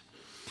things.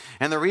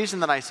 And the reason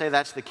that I say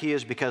that's the key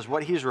is because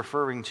what he's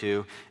referring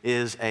to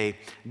is a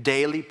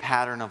daily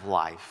pattern of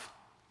life.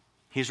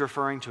 He's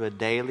referring to a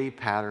daily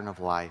pattern of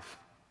life.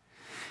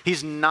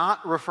 He's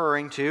not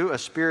referring to a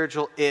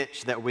spiritual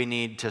itch that we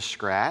need to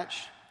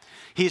scratch.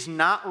 He's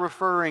not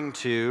referring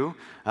to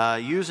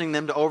using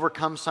them to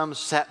overcome some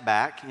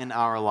setback in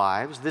our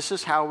lives. This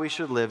is how we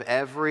should live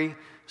every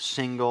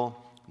single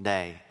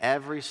day.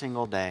 Every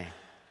single day.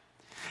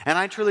 And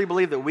I truly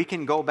believe that we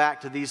can go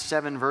back to these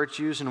 7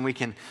 virtues and we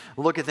can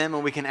look at them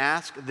and we can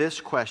ask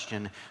this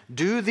question: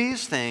 do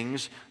these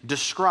things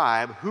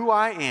describe who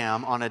I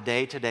am on a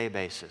day-to-day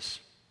basis?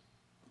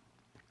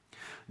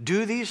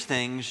 Do these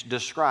things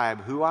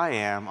describe who I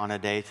am on a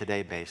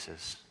day-to-day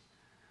basis?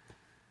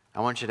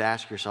 I want you to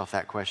ask yourself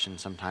that question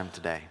sometime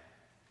today.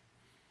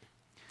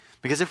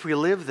 Because if we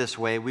live this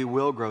way, we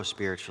will grow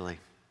spiritually.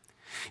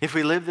 If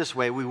we live this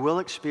way, we will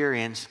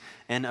experience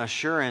an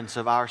assurance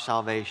of our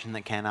salvation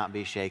that cannot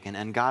be shaken.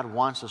 And God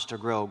wants us to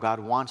grow. God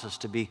wants us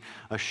to be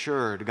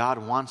assured. God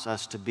wants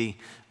us to be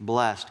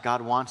blessed.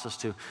 God wants us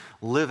to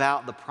live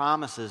out the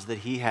promises that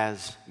He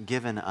has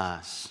given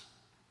us.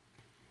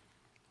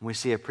 We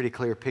see a pretty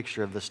clear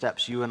picture of the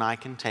steps you and I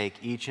can take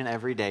each and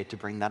every day to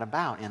bring that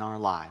about in our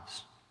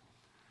lives.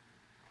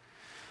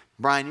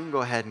 Brian, you can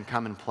go ahead and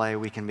come and play.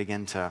 We can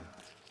begin to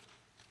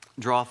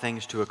draw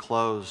things to a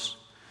close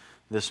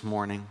this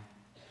morning.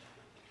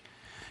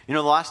 You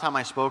know, the last time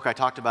I spoke, I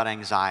talked about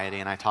anxiety,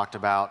 and I talked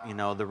about,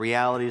 the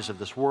realities of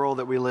this world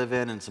that we live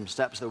in and some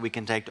steps that we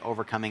can take to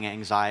overcoming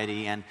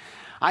anxiety. And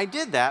I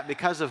did that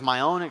because of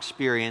my own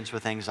experience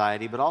with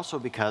anxiety, but also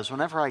because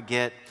whenever I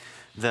get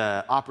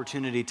the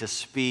opportunity to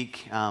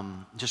speak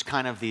just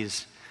kind of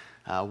these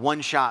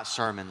one-shot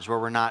sermons where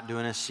we're not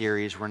doing a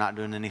series, we're not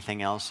doing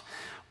anything else,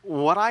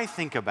 what I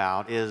think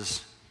about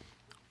is,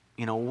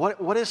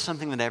 what is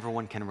something that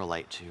everyone can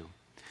relate to?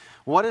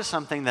 What is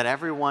something that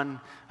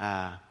everyone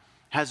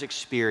has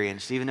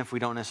experienced, even if we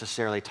don't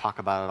necessarily talk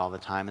about it all the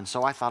time? And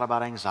so I thought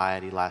about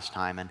anxiety last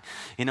time. And,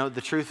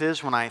 the truth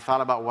is, when I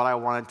thought about what I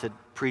wanted to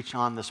preach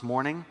on this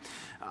morning,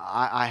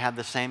 I had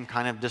the same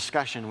kind of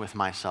discussion with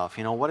myself.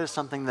 What is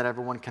something that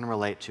everyone can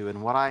relate to?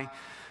 And what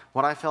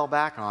I fell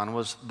back on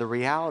was the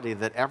reality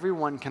that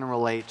everyone can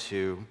relate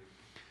to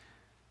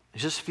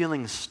just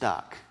feeling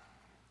stuck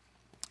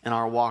in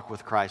our walk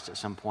with Christ at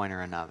some point or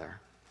another.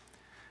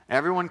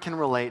 Everyone can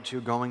relate to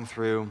going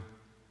through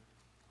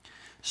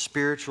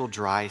spiritual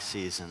dry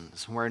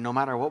seasons where no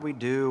matter what we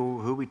do,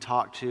 who we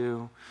talk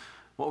to,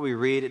 what we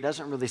read, it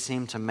doesn't really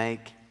seem to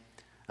make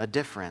a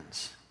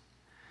difference.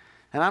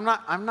 And I'm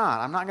not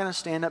going to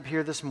stand up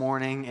here this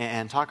morning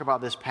and talk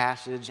about this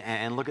passage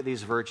and look at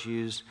these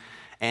virtues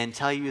and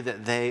tell you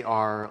that they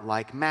are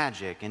like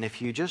magic. And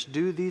if you just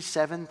do these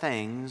 7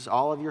 things,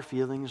 all of your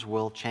feelings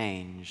will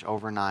change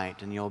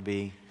overnight and you'll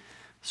be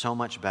so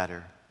much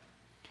better.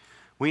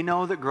 We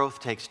know that growth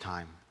takes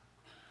time.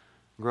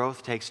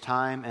 Growth takes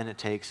time and it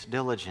takes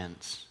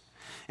diligence.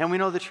 And we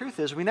know the truth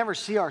is we never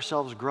see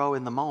ourselves grow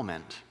in the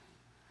moment.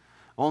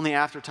 Only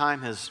after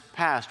time has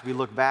passed, we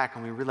look back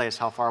and we realize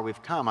how far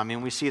we've come. I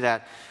mean, we see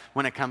that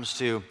when it comes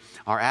to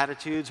our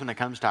attitudes, when it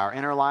comes to our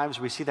inner lives.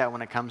 We see that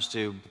when it comes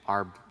to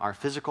our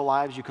physical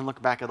lives. You can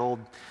look back at old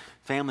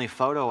family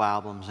photo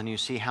albums and you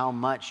see how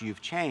much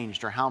you've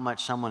changed or how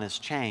much someone has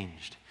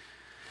changed.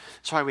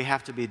 That's why we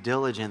have to be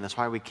diligent. That's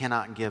why we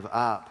cannot give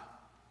up.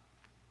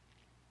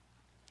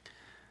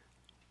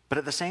 But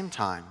at the same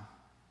time,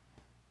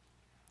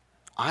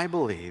 I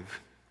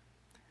believe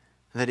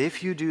that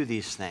if you do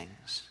these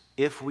things,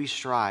 if we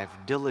strive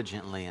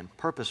diligently and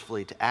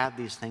purposefully to add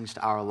these things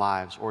to our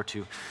lives or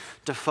to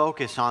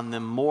focus on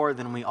them more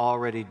than we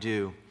already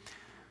do,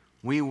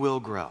 we will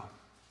grow.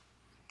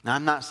 Now,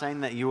 I'm not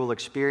saying that you will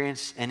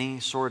experience any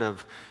sort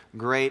of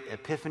great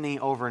epiphany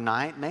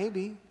overnight.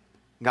 Maybe.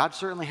 God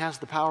certainly has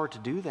the power to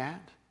do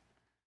that.